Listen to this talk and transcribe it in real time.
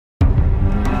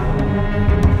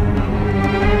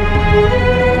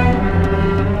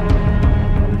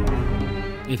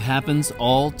happens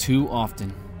all too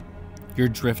often. You're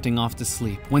drifting off to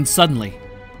sleep when suddenly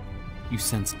you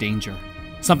sense danger.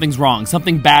 Something's wrong,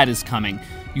 something bad is coming.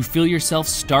 You feel yourself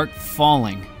start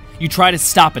falling. You try to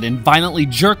stop it and violently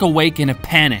jerk awake in a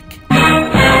panic.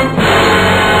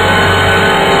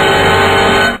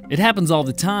 It happens all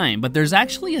the time, but there's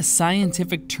actually a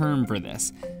scientific term for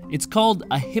this. It's called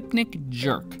a hypnic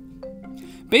jerk.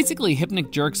 Basically,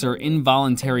 hypnic jerks are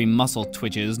involuntary muscle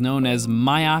twitches known as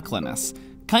myoclonus,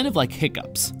 kind of like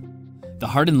hiccups. The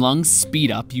heart and lungs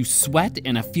speed up, you sweat,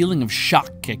 and a feeling of shock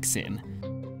kicks in.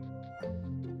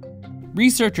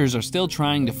 Researchers are still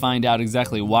trying to find out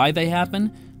exactly why they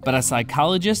happen, but a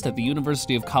psychologist at the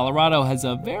University of Colorado has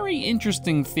a very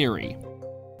interesting theory.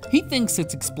 He thinks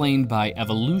it's explained by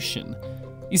evolution.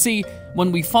 You see,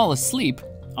 when we fall asleep,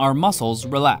 our muscles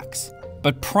relax.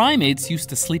 But primates used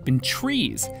to sleep in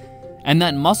trees, and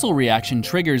that muscle reaction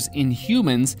triggers in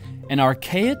humans an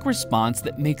archaic response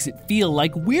that makes it feel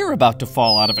like we're about to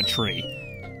fall out of a tree.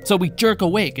 So we jerk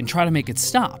awake and try to make it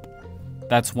stop.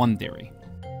 That's one theory.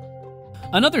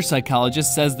 Another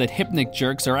psychologist says that hypnic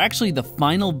jerks are actually the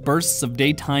final bursts of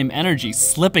daytime energy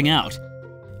slipping out.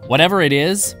 Whatever it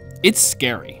is, it's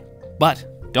scary.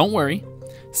 But don't worry,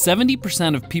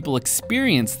 70% of people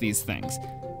experience these things.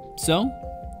 So,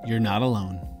 you're not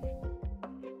alone.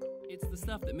 It's the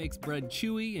stuff that makes bread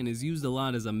chewy and is used a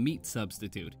lot as a meat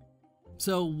substitute.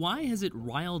 So why has it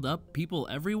riled up people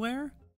everywhere?